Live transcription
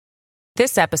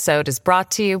This episode is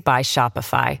brought to you by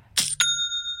Shopify.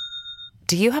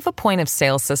 Do you have a point of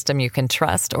sale system you can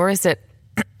trust, or is it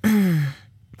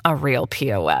a real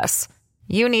POS?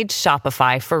 You need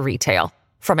Shopify for retail.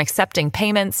 From accepting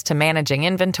payments to managing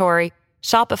inventory,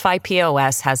 Shopify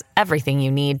POS has everything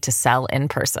you need to sell in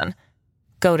person.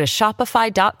 Go to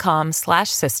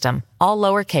shopify.com/system, all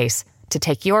lowercase, to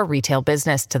take your retail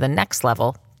business to the next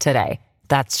level today.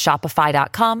 That's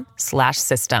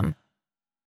shopify.com/system.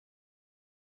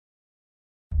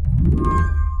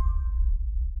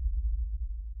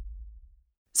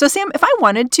 So, Sam, if I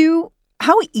wanted to,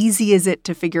 how easy is it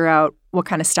to figure out what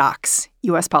kind of stocks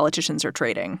U.S. politicians are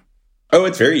trading? Oh,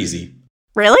 it's very easy.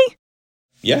 Really?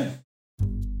 Yeah.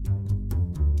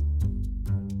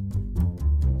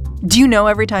 Do you know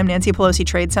every time Nancy Pelosi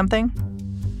trades something?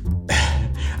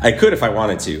 I could if I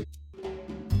wanted to.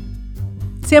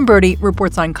 Sam Brody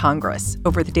reports on Congress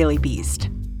over the Daily Beast.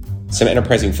 Some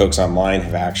enterprising folks online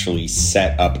have actually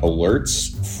set up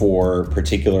alerts for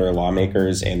particular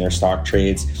lawmakers and their stock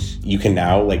trades. You can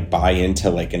now buy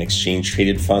into an exchange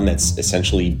traded fund that's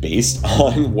essentially based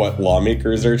on what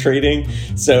lawmakers are trading.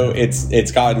 So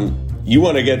it's gotten, you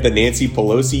want to get the Nancy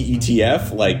Pelosi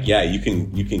ETF? Yeah, you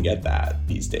can get that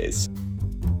these days.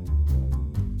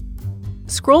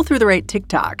 Scroll through the right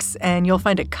TikToks and you'll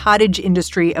find a cottage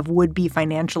industry of would-be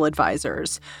financial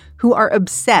advisors who are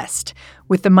obsessed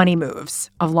with the money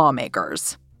moves of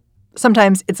lawmakers.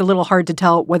 Sometimes it's a little hard to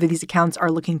tell whether these accounts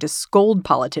are looking to scold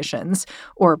politicians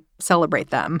or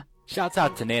celebrate them. Shouts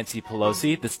out to Nancy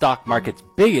Pelosi, the stock market's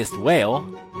biggest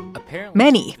whale.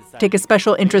 Many take a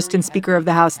special interest in Speaker of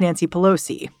the House Nancy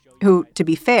Pelosi, who, to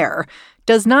be fair,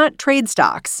 does not trade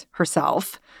stocks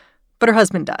herself, but her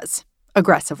husband does,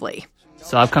 aggressively.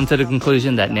 So I've come to the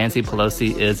conclusion that Nancy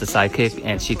Pelosi is a sidekick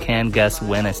and she can guess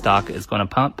when a stock is going to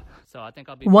pump. So I think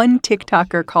One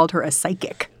TikToker called her a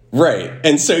psychic. Right.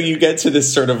 And so you get to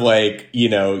this sort of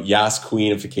Yas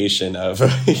queenification of,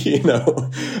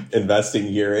 investing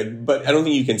here. But I don't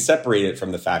think you can separate it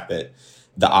from the fact that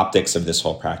the optics of this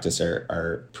whole practice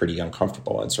are pretty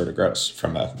uncomfortable and sort of gross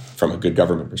from a good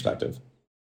government perspective.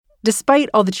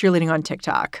 Despite all the cheerleading on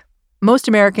TikTok, most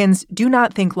Americans do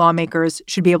not think lawmakers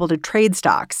should be able to trade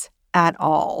stocks at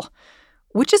all,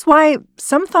 which is why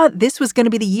some thought this was going to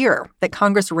be the year that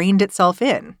Congress reined itself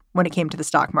in when it came to the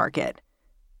stock market.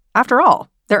 After all,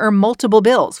 there are multiple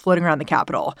bills floating around the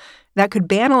Capitol that could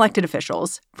ban elected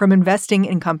officials from investing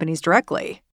in companies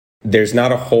directly. There's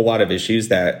not a whole lot of issues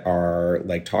that are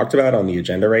talked about on the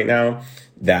agenda right now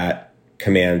that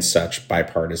command such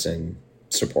bipartisan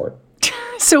support.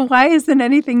 So why isn't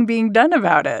anything being done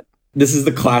about it? This is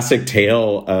the classic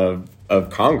tale of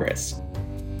Congress.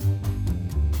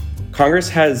 Congress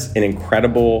has an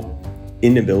incredible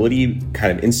inability,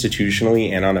 kind of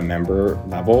institutionally and on a member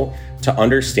level, to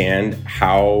understand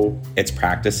how its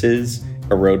practices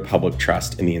erode public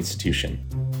trust in the institution.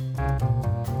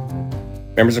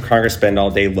 Members of Congress spend all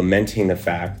day lamenting the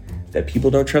fact that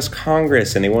people don't trust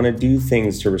Congress and they want to do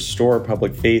things to restore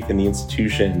public faith in the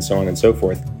institution and so on and so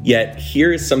forth. Yet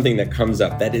here is something that comes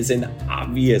up that is an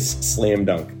obvious slam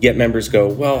dunk. Yet members go,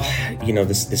 well,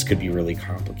 this could be really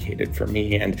complicated for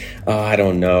me and I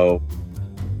don't know.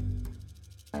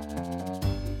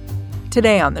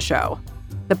 Today on the show,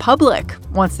 the public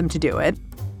wants them to do it.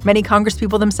 Many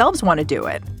congresspeople themselves want to do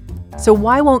it. So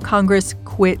why won't Congress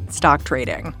quit stock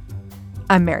trading?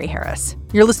 I'm Mary Harris.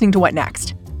 You're listening to What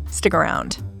Next? Stick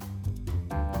around.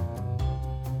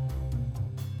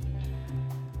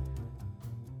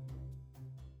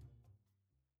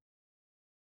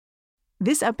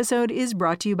 This episode is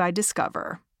brought to you by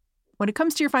Discover. When it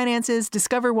comes to your finances,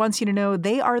 Discover wants you to know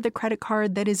they are the credit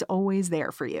card that is always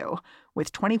there for you.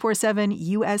 With 24/7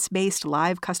 U.S.-based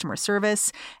live customer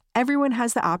service, everyone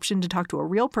has the option to talk to a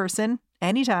real person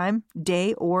anytime,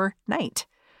 day or night.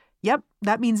 Yep,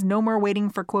 that means no more waiting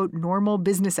for, quote, normal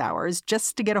business hours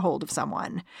just to get a hold of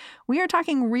someone. We are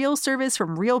talking real service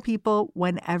from real people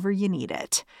whenever you need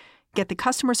it. Get the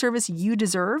customer service you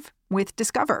deserve with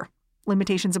Discover.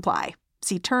 Limitations apply.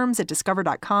 See terms at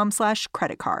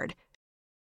discover.com/creditcard.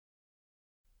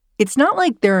 It's not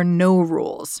like there are no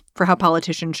rules for how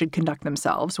politicians should conduct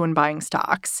themselves when buying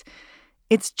stocks.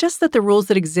 It's just that the rules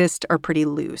that exist are pretty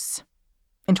loose.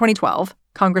 In 2012,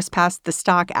 Congress passed the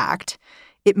Stock Act.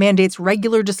 It mandates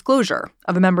regular disclosure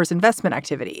of a member's investment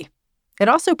activity. It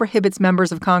also prohibits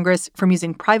members of Congress from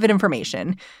using private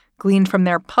information gleaned from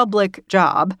their public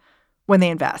job when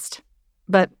they invest.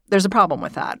 But there's a problem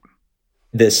with that.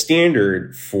 The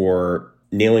standard for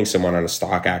nailing someone on a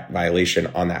Stock Act violation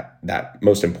on that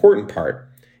most important part,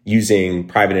 using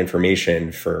private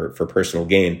information for personal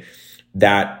gain,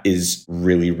 that is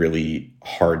really, really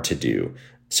hard to do.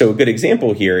 So a good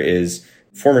example here is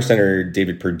former Senator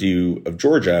David Perdue of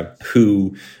Georgia,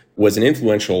 who was an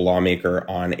influential lawmaker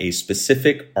on a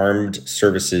specific Armed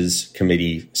Services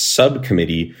Committee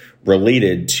subcommittee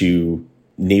related to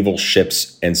naval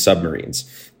ships and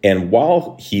submarines. And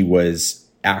while he was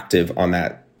active on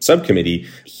that subcommittee,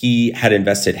 he had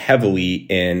invested heavily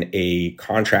in a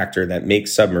contractor that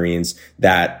makes submarines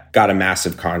that got a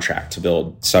massive contract to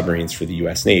build submarines for the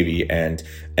U.S. Navy and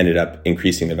ended up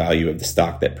increasing the value of the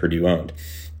stock that Perdue owned.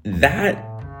 That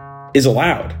is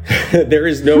allowed. There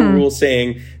is no rule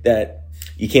saying that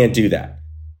you can't do that.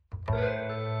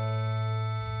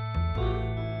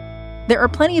 There are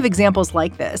plenty of examples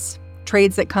like this,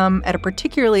 trades that come at a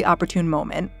particularly opportune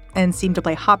moment and seem to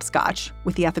play hopscotch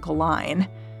with the ethical line.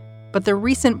 But the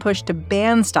recent push to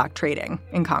ban stock trading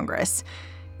in Congress,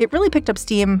 it really picked up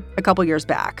steam a couple years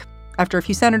back after a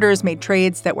few senators made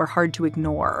trades that were hard to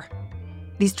ignore.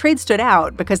 These trades stood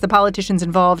out because the politicians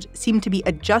involved seemed to be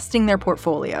adjusting their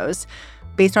portfolios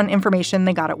based on information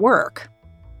they got at work.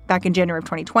 Back in January of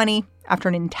 2020, after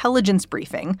an intelligence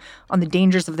briefing on the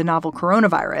dangers of the novel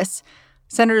coronavirus,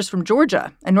 senators from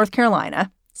Georgia and North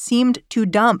Carolina seemed to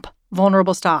dump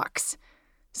vulnerable stocks.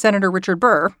 Senator Richard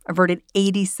Burr averted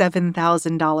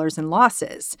 $87,000 in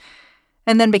losses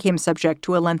and then became subject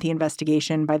to a lengthy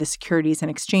investigation by the Securities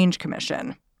and Exchange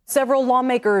Commission. Several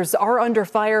lawmakers are under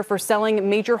fire for selling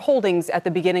major holdings at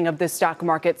the beginning of this stock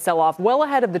market sell-off, well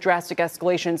ahead of the drastic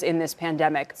escalations in this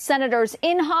pandemic. Senators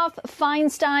Inhofe,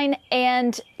 Feinstein,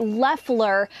 and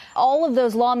Loeffler, all of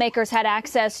those lawmakers had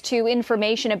access to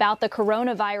information about the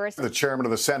coronavirus. The chairman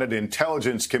of the Senate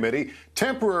Intelligence Committee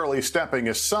temporarily stepping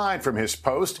aside from his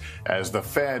post as the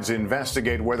feds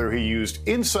investigate whether he used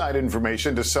inside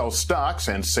information to sell stocks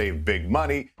and save big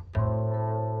money.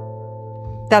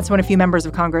 That's when a few members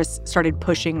of Congress started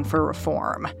pushing for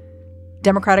reform.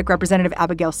 Democratic Representative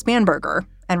Abigail Spanberger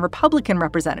and Republican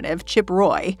Representative Chip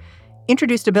Roy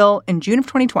introduced a bill in June of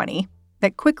 2020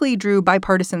 that quickly drew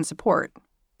bipartisan support.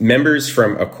 Members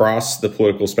from across the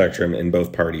political spectrum in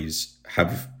both parties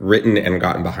have written and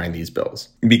gotten behind these bills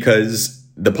because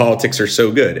the politics are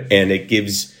so good, and it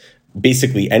gives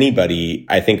basically anybody,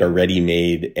 I think, a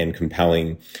ready-made and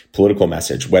compelling political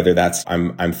message, whether that's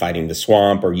I'm fighting the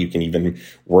swamp, or you can even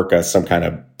work some kind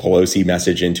of Pelosi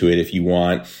message into it if you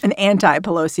want. An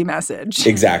anti-Pelosi message.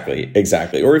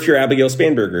 Exactly. Or if you're Abigail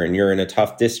Spanberger and you're in a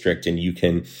tough district and you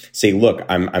can say, look,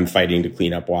 I'm fighting to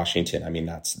clean up Washington. I mean,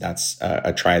 that's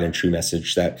a tried and true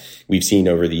message that we've seen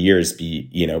over the years be,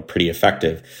 pretty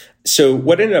effective. So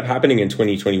what ended up happening in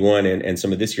 2021 and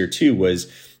some of this year too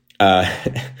was,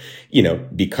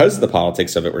 because the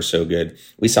politics of it were so good,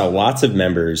 we saw lots of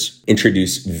members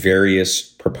introduce various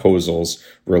proposals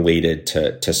related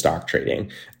to stock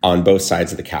trading on both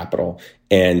sides of the Capitol.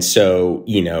 And so,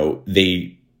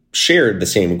 they shared the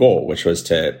same goal, which was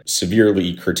to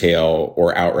severely curtail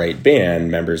or outright ban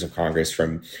members of Congress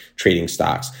from trading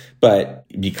stocks. But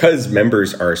because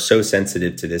members are so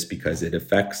sensitive to this because it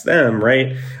affects them,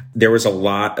 right, there was a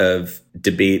lot of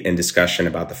debate and discussion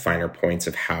about the finer points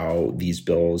of how these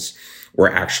bills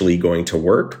were actually going to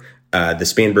work. The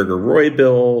Spanberger-Roy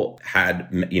bill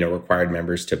had, required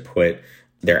members to put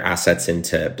their assets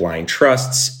into blind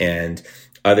trusts, and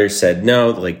others said no,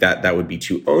 like that would be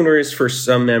too onerous for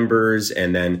some members.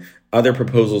 And then other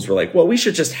proposals were like, well, we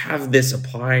should just have this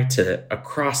apply to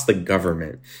across the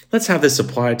government. Let's have this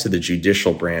apply to the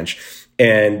judicial branch.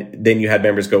 And then you had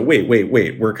members go, wait,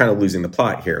 we're kind of losing the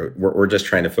plot here. We're just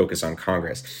trying to focus on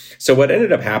Congress. So what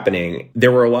ended up happening,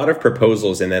 there were a lot of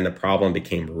proposals, and then the problem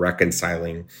became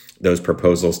reconciling those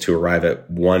proposals to arrive at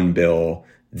one bill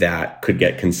that could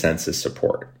get consensus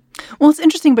support. Well, it's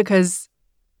interesting because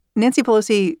Nancy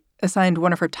Pelosi assigned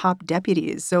one of her top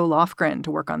deputies, Zoe Lofgren,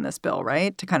 to work on this bill,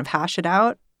 right? To kind of hash it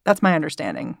out. That's my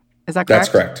understanding. Is that correct? That's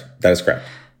correct. That is correct.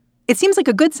 It seems like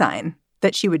a good sign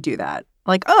that she would do that.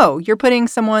 Like, oh, you're putting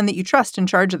someone that you trust in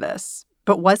charge of this.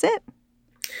 But was it?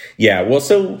 Yeah. Well,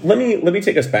 so let me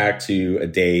take us back to a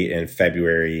day in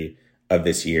February of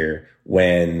this year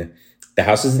when the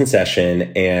House was in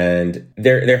session, and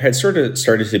there had sort of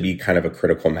started to be kind of a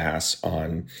critical mass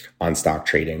on stock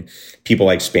trading. People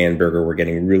like Spanberger were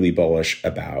getting really bullish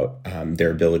about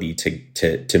their ability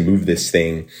to move this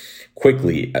thing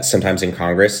quickly. Sometimes in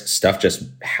Congress, stuff just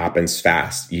happens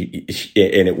fast,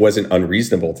 and it wasn't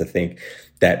unreasonable to think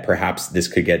that perhaps this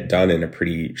could get done in a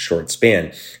pretty short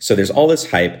span. So there's all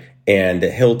this hype. And the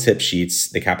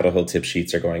Capitol Hill tip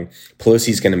sheets are going,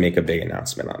 Pelosi's going to make a big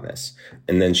announcement on this.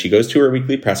 And then she goes to her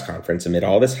weekly press conference amid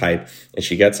all this hype, and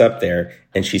she gets up there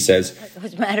and she says,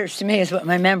 what matters to me is what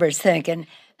my members think.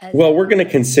 Well, we're going to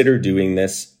consider doing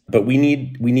this, but we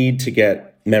need to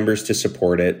get members to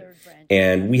support it.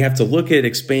 And we have to look at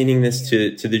expanding this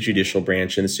to the judicial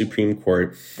branch and the Supreme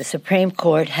Court. The Supreme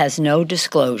Court has no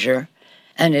disclosure,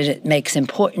 and it makes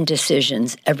important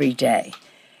decisions every day.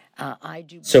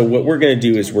 So what we're going to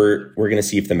do is we're going to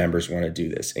see if the members want to do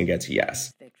this and get to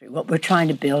yes. What we're trying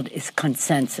to build is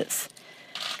consensus.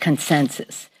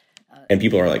 And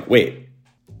people are like, wait,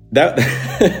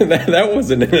 that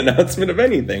wasn't an announcement of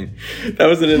anything. That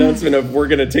was an announcement of we're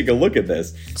going to take a look at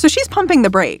this. So she's pumping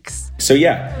the brakes. So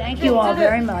yeah. Thank you all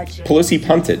very much. Pelosi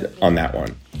punted on that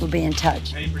one. We'll be in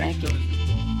touch. Thank you.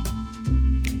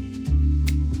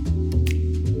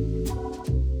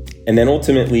 And then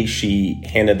ultimately, she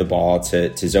handed the ball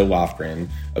to Zoe Lofgren,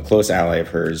 a close ally of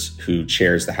hers, who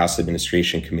chairs the House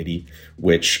Administration Committee,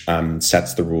 which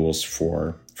sets the rules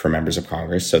for members of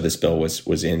Congress. So this bill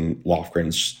was in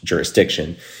Lofgren's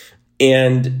jurisdiction.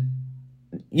 And,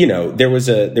 you know, there was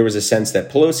a sense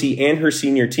that Pelosi and her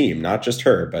senior team, not just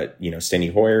her, but, you know,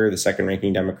 Steny Hoyer, the second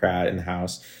ranking Democrat in the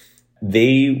House,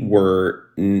 they were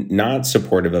not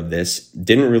supportive of this,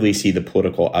 didn't really see the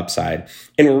political upside,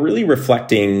 and were really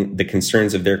reflecting the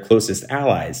concerns of their closest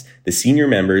allies, the senior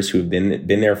members who have been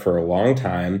there for a long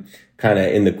time, kind of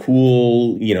in the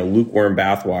cool, you know, lukewarm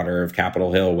bathwater of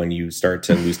Capitol Hill when you start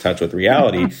to lose touch with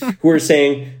reality, who are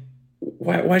saying,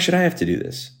 why should I have to do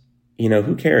this? You know,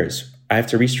 who cares? I have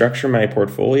to restructure my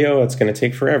portfolio. It's going to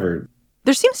take forever.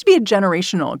 There seems to be a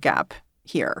generational gap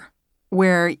here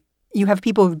where you have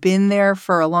people who've been there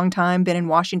for a long time, been in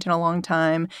Washington a long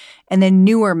time, and then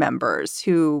newer members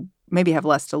who maybe have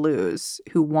less to lose,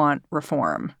 who want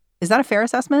reform. Is that a fair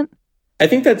assessment? I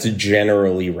think that's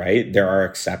generally right. There are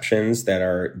exceptions that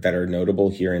are notable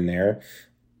here and there.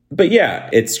 But yeah,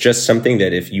 it's just something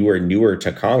that if you are newer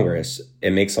to Congress,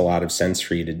 it makes a lot of sense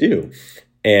for you to do.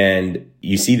 And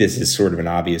you see this as sort of an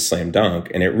obvious slam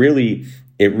dunk. And it really,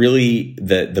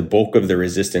 the bulk of the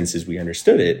resistance as we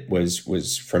understood it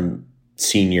was from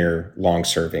senior,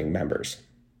 long-serving members.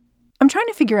 I'm trying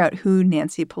to figure out who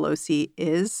Nancy Pelosi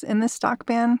is in this stock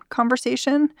ban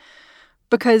conversation,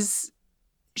 because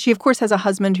she, of course, has a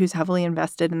husband who's heavily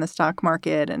invested in the stock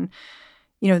market. And,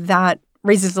 you know, that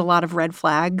raises a lot of red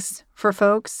flags for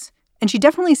folks. And she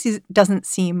definitely doesn't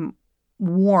seem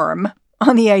warm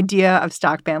on the idea of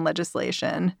stock ban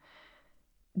legislation.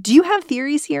 Do you have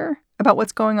theories here about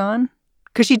what's going on?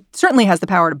 Because she certainly has the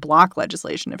power to block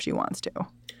legislation if she wants to.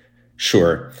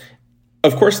 Sure.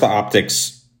 Of course, the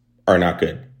optics are not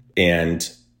good. And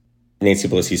Nancy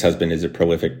Pelosi's husband is a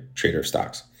prolific trader of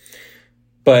stocks.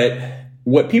 But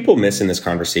what people miss in this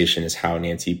conversation is how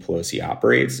Nancy Pelosi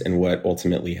operates and what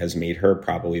ultimately has made her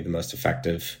probably the most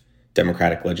effective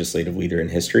Democratic legislative leader in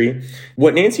history.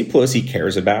 What Nancy Pelosi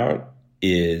cares about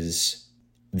is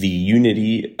the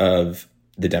unity of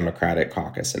the Democratic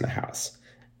caucus in the House.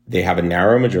 They have a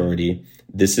narrow majority.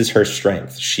 This is her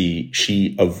strength.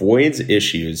 She avoids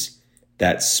issues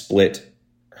that split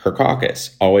her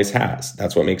caucus, always has.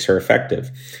 That's what makes her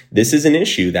effective. This is an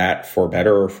issue that, for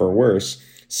better or for worse,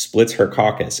 splits her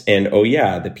caucus. And oh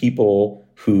yeah, the people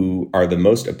who are the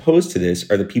most opposed to this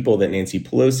are the people that Nancy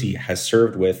Pelosi has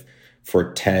served with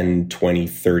for 10, 20,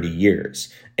 30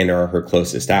 years and are her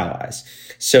closest allies.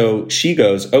 So she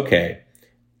goes, okay,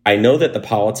 I know that the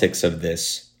politics of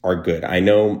this are good. I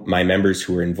know my members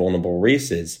who are in vulnerable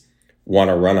races want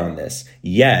to run on this.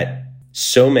 Yet,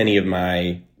 so many of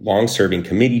my long-serving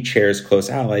committee chairs, close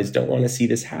allies, don't want to see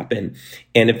this happen.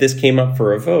 And if this came up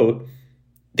for a vote,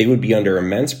 they would be under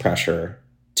immense pressure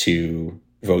to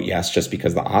vote yes just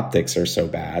because the optics are so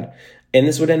bad. And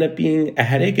this would end up being a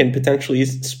headache and potentially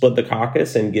split the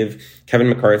caucus and give Kevin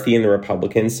McCarthy and the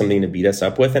Republicans something to beat us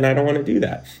up with. And I don't want to do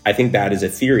that. I think that is a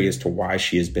theory as to why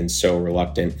she has been so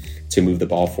reluctant to move the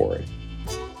ball forward.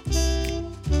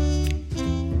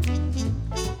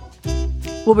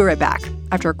 We'll be right back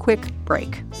after a quick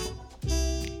break.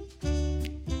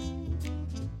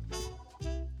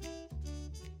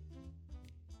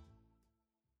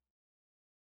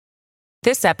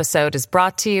 This episode is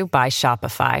brought to you by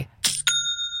Shopify.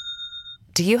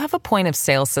 Do you have a point of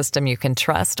sale system you can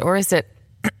trust, or is it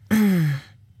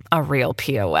a real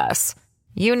POS?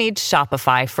 You need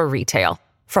Shopify for retail.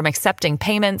 From accepting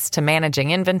payments to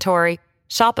managing inventory,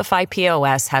 Shopify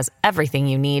POS has everything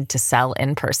you need to sell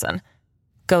in person.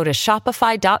 Go to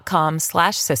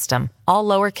shopify.com/system, all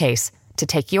lowercase, to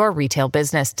take your retail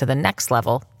business to the next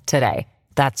level today.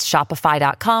 That's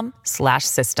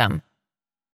shopify.com/system.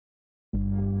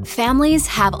 Families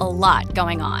have a lot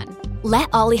going on. Let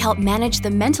Ollie help manage the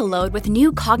mental load with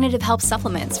new cognitive help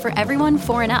supplements for everyone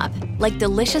 4 and up, like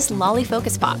delicious Lolly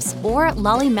Focus Pops or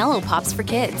Lolly Mellow Pops for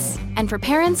kids. And for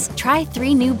parents, try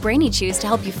 3 new Brainy Chews to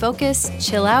help you focus,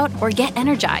 chill out, or get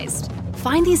energized.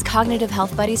 Find these cognitive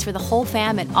health buddies for the whole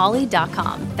fam at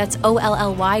ollie.com. That's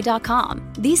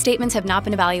OLLY.com. These statements have not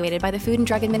been evaluated by the Food and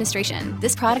Drug Administration.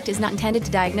 This product is not intended to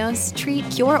diagnose, treat,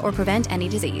 cure, or prevent any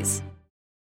disease.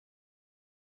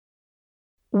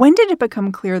 When did it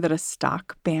become clear that a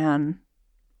stock ban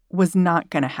was not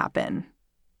going to happen?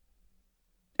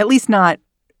 At least not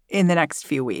in the next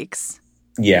few weeks.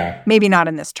 Yeah. Maybe not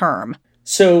in this term.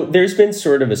 So there's been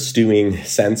sort of a stewing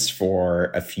sense for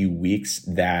a few weeks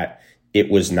that it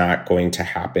was not going to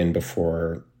happen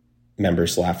before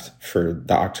members left for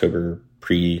the October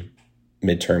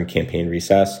pre-midterm campaign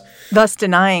recess. Thus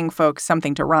denying folks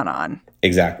something to run on.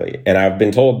 Exactly. And I've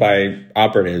been told by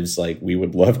operatives, like, we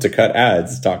would love to cut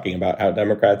ads talking about how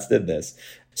Democrats did this.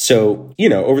 So,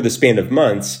 over the span of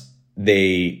months,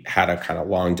 they had a kind of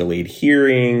long delayed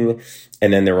hearing.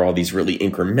 And then there were all these really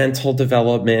incremental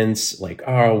developments like,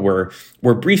 oh,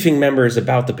 we're briefing members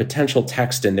about the potential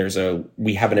text. And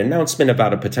we have an announcement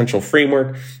about a potential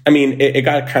framework. I mean, it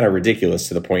got kind of ridiculous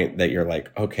to the point that you're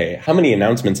like, okay, how many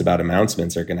announcements about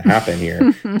announcements are going to happen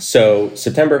here? So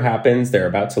September happens. They're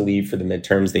about to leave for the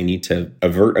midterms. They need to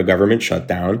avert a government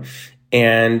shutdown.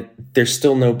 And there's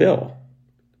still no bill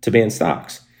to ban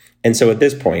stocks. And so at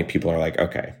this point, people are like,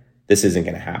 okay, this isn't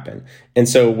going to happen. And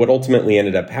so what ultimately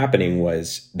ended up happening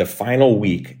was the final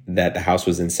week that the House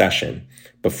was in session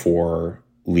before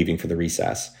leaving for the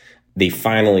recess, they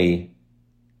finally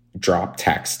dropped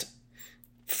text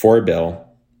for a bill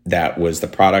that was the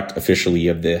product officially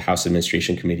of the House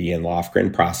Administration Committee and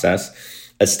Lofgren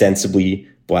process, ostensibly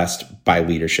blessed by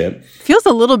leadership. Feels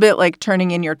a little bit like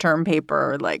turning in your term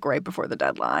paper like right before the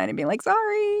deadline and being like,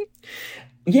 sorry.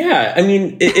 Yeah, I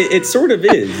mean, it sort of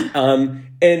is.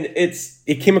 And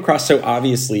it came across so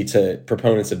obviously to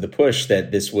proponents of the push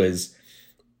that this was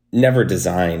never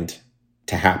designed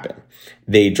to happen.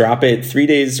 They drop it 3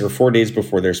 days or 4 days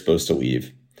before they're supposed to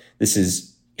leave. This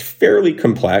is fairly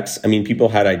complex. I mean, people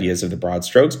had ideas of the broad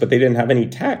strokes, but they didn't have any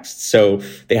text. So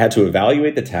they had to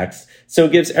evaluate the text. So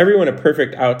it gives everyone a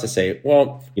perfect out to say,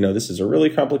 well, this is a really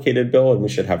complicated bill and we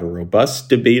should have a robust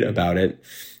debate about it.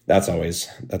 That's always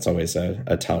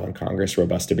a tell in Congress,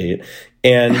 robust debate.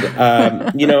 And,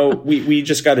 we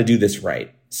just got to do this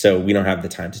right. So we don't have the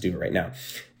time to do it right now.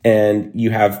 And you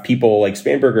have people like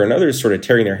Spanberger and others sort of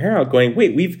tearing their hair out going,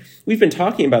 wait, we've been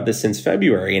talking about this since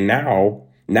February. And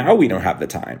now we don't have the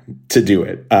time to do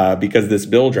it because this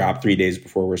bill dropped 3 days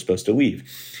before we're supposed to leave.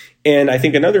 And I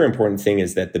think another important thing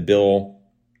is that the bill,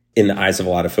 in the eyes of a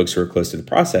lot of folks who are close to the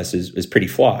process, is pretty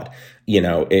flawed.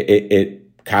 It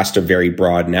cast a very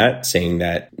broad net, saying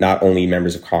that not only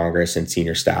members of Congress and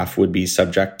senior staff would be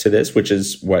subject to this, which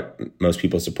is what most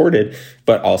people supported,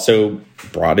 but also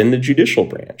brought in the judicial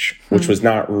branch, which was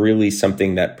not really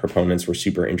something that proponents were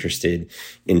super interested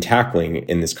in tackling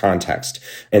in this context.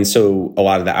 And so a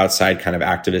lot of the outside kind of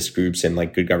activist groups and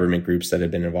like good government groups that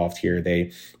have been involved here,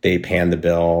 they panned the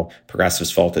bill.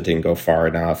 Progressives felt it didn't go far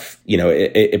enough.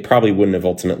 It probably wouldn't have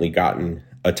ultimately gotten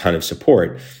a ton of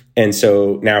support. And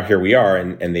so now here we are,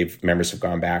 and members have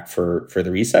gone back for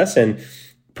the recess, and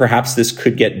perhaps this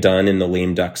could get done in the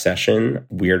lame duck session.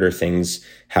 Weirder things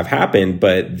have happened,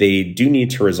 but they do need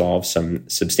to resolve some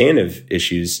substantive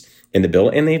issues in the bill,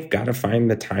 and they've got to find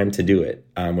the time to do it,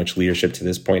 which leadership to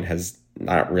this point has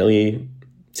not really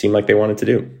seemed like they wanted to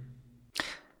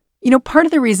do. Part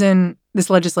of the reason this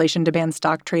legislation to ban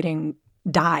stock trading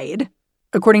died,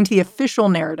 according to the official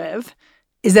narrative,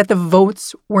 is that the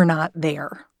votes were not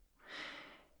there.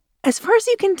 As far as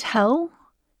you can tell,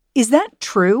 is that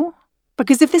true?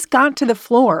 Because if this got to the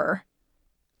floor,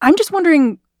 I'm just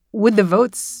wondering, would the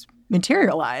votes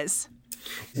materialize?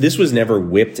 This was never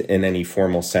whipped in any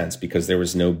formal sense because there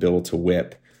was no bill to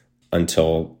whip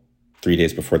until 3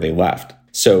 days before they left.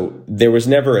 So there was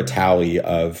never a tally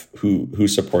of who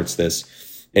supports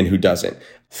this and who doesn't.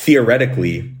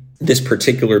 Theoretically, this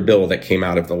particular bill that came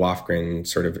out of the Lofgren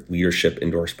sort of leadership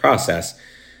endorsed process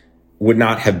would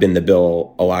not have been the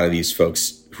bill a lot of these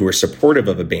folks who are supportive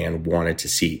of a ban wanted to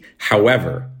see.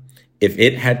 However, if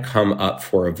it had come up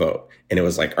for a vote and it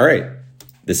was like, all right,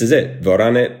 this is it, vote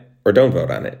on it or don't vote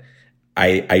on it,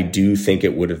 I do think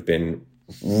it would have been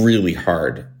really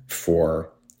hard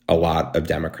for a lot of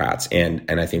Democrats and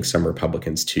I think some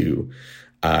Republicans to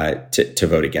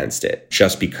vote against it,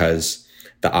 just because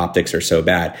the optics are so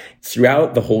bad.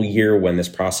 Throughout the whole year when this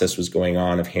process was going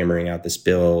on of hammering out this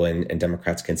bill and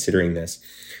Democrats considering this,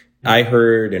 I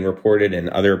heard and reported, and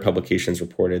other publications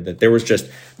reported, that there was just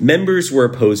members were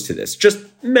opposed to this. Just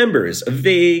members, a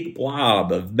vague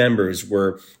blob of members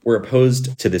were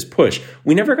opposed to this push.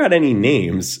 We never got any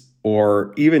names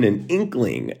or even an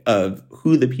inkling of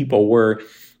who the people were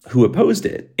who opposed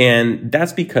it. And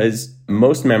that's because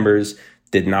most members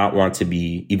did not want to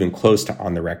be even close to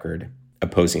on the record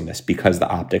opposing this because the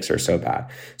optics are so bad.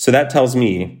 So that tells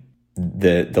me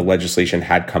the legislation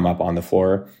had come up on the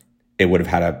floor, it would have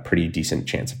had a pretty decent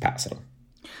chance of passing.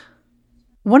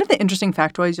 One of the interesting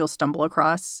factoids you'll stumble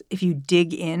across if you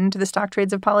dig into the stock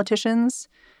trades of politicians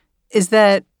is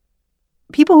that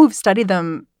people who've studied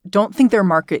them don't think they're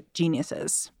market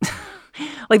geniuses.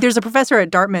 Like, there's a professor at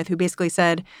Dartmouth who basically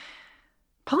said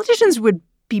politicians would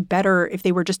be better if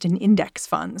they were just in index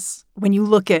funds when you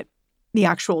look at the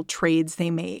actual trades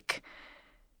they make.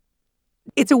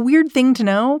 It's a weird thing to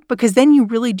know because then you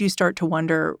really do start to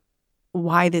wonder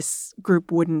why this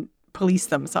group wouldn't police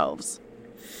themselves.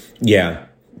 Yeah,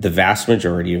 the vast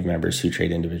majority of members who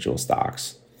trade individual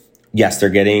stocks, yes, they're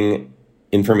getting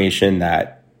information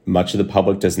that much of the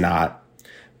public does not,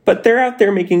 but they're out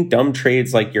there making dumb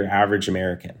trades like your average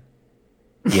American,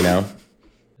 you know?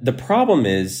 The problem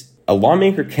is a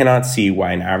lawmaker cannot see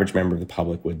why an average member of the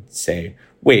public would say,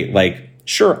 wait, like,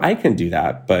 sure, I can do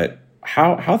that, but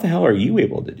how the hell are you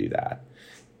able to do that?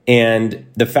 And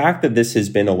the fact that this has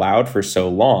been allowed for so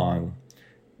long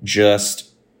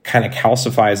just kind of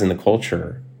calcifies in the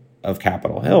culture of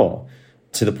Capitol Hill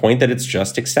to the point that it's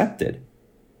just accepted.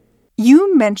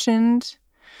 You mentioned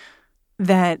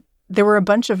that there were a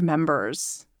bunch of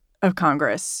members of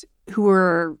Congress who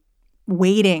were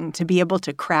waiting to be able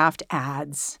to craft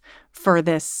ads for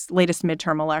this latest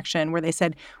midterm election where they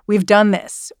said, we've done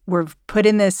this. We've put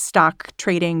in this stock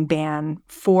trading ban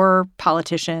for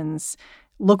politicians.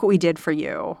 Look what we did for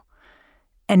you.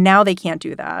 And now they can't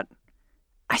do that.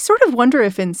 I sort of wonder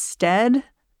if instead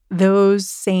those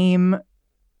same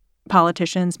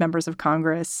politicians, members of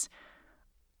Congress,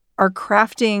 are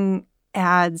crafting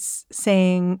ads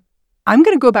saying, I'm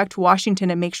going to go back to Washington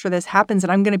and make sure this happens,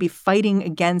 and I'm going to be fighting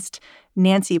against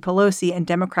Nancy Pelosi and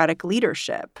Democratic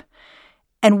leadership.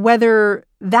 And whether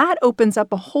that opens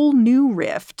up a whole new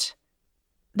rift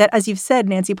that, as you've said,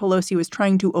 Nancy Pelosi was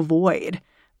trying to avoid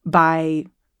by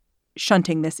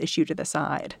shunting this issue to the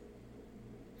side.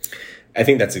 I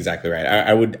think that's exactly right.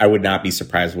 I would not be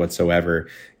surprised whatsoever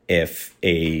if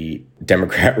a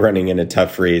Democrat running in a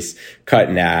tough race cut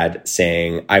an ad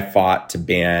saying, I fought to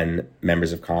ban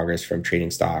members of Congress from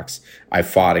trading stocks. I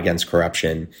fought against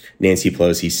corruption. Nancy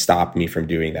Pelosi stopped me from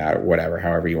doing that, or whatever,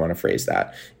 however you want to phrase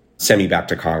that. Send me back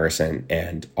to Congress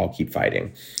and I'll keep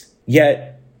fighting.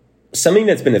 Yet, something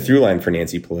that's been a through line for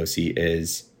Nancy Pelosi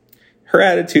is her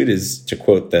attitude is, to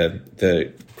quote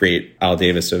the great Al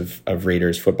Davis of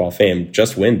Raiders football fame,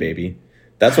 just win, baby.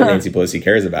 That's what Nancy Pelosi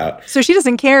cares about. So she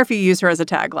doesn't care if you use her as a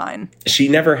tagline. She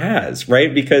never has,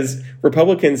 right? Because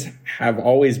Republicans have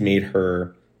always made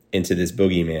her into this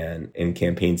boogeyman in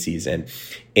campaign season.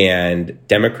 And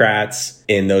Democrats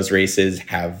in those races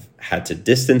have had to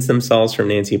distance themselves from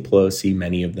Nancy Pelosi.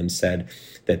 Many of them said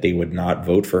that they would not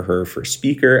vote for her for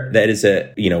speaker. That is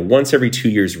a, once every 2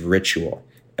 years ritual.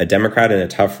 A Democrat in a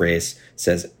tough race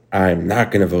says, I'm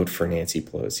not going to vote for Nancy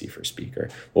Pelosi for speaker.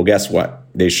 Well, guess what?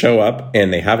 They show up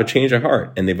and they have a change of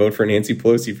heart and they vote for Nancy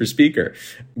Pelosi for speaker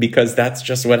because that's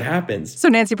just what happens. So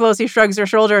Nancy Pelosi shrugs her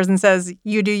shoulders and says,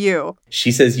 you do you.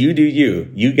 She says, you do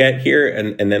you. You get here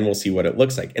and then we'll see what it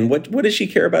looks like. And what does she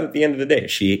care about at the end of the day?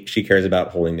 She cares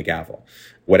about holding the gavel.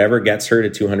 Whatever gets her to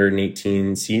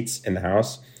 218 seats in the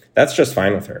House, that's just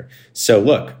fine with her. So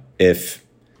look, if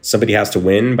somebody has to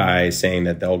win by saying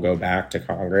that they'll go back to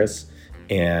Congress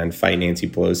and fight Nancy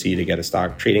Pelosi to get a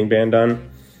stock trading ban done,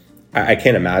 I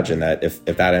can't imagine that if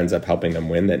that ends up helping them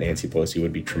win, that Nancy Pelosi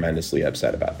would be tremendously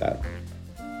upset about that.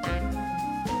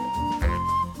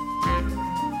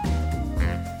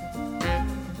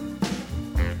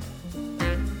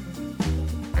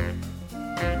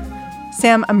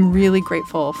 Sam, I'm really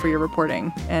grateful for your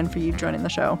reporting and for you joining the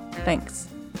show. Thanks.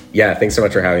 Yeah, thanks so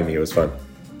much for having me. It was fun.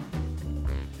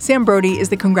 Sam Brody is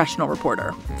the congressional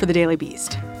reporter for The Daily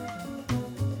Beast.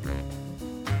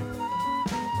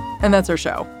 And that's our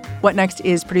show. What Next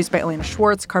is produced by Elena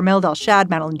Schwartz, Carmel Delshad,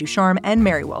 Madeline Ducharme, and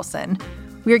Mary Wilson.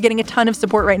 We are getting a ton of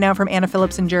support right now from Anna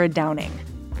Phillips and Jared Downing.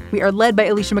 We are led by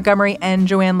Alicia Montgomery and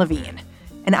Joanne Levine.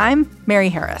 And I'm Mary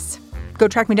Harris. Go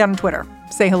track me down on Twitter.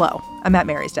 Say hello. I'm at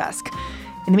Mary's desk.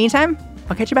 In the meantime,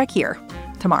 I'll catch you back here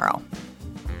tomorrow.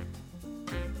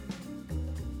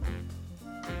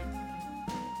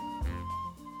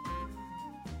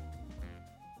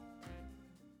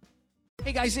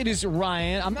 Hey guys, it is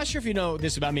Ryan. I'm not sure if you know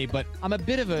this about me, but I'm a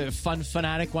bit of a fun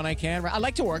fanatic when I can. I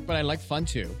like to work, but I like fun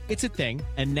too. It's a thing.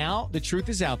 And now the truth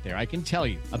is out there. I can tell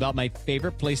you about my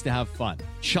favorite place to have fun.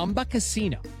 Chumba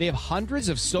Casino. They have hundreds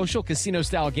of social casino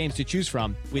style games to choose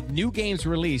from with new games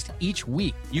released each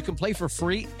week. You can play for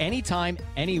free anytime,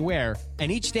 anywhere.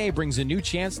 And each day brings a new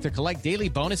chance to collect daily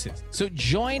bonuses. So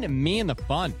join me in the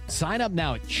fun. Sign up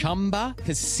now at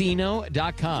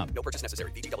ChumbaCasino.com. No purchase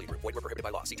necessary. VGW Group. Void where prohibited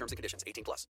by law. See terms and conditions. 18+.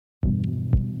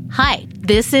 Hi,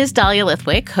 this is Dahlia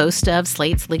Lithwick, host of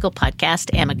Slate's legal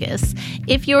podcast, Amicus.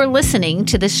 If you're listening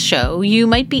to this show, you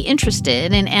might be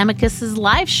interested in Amicus's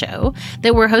live show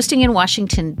that we're hosting in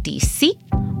Washington, D.C.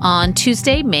 on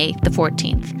Tuesday, May the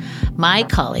 14th. My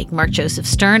colleague, Mark Joseph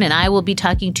Stern, and I will be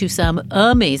talking to some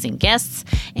amazing guests,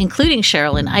 including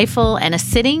Sherrilyn Ifill and a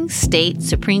sitting state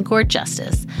Supreme Court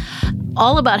justice,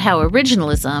 all about how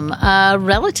originalism, a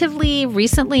relatively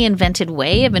recently invented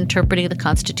way of interpreting the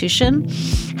Constitution,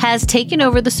 has taken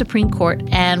over the Supreme Court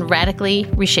and radically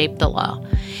reshaped the law.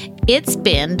 It's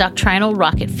been doctrinal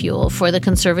rocket fuel for the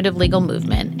conservative legal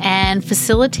movement and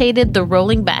facilitated the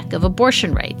rolling back of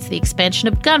abortion rights, the expansion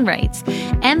of gun rights,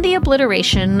 and the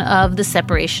obliteration of the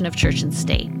separation of church and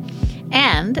state.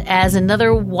 And as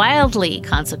another wildly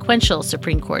consequential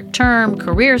Supreme Court term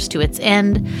careers to its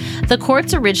end, the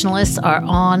court's originalists are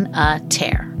on a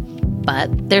tear.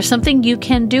 But there's something you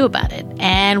can do about it,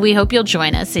 and we hope you'll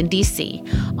join us in D.C.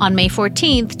 on May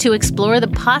 14th to explore the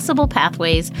possible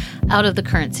pathways out of the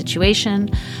current situation.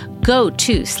 Go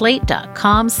to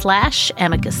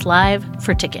slate.com/amicuslive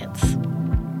for tickets.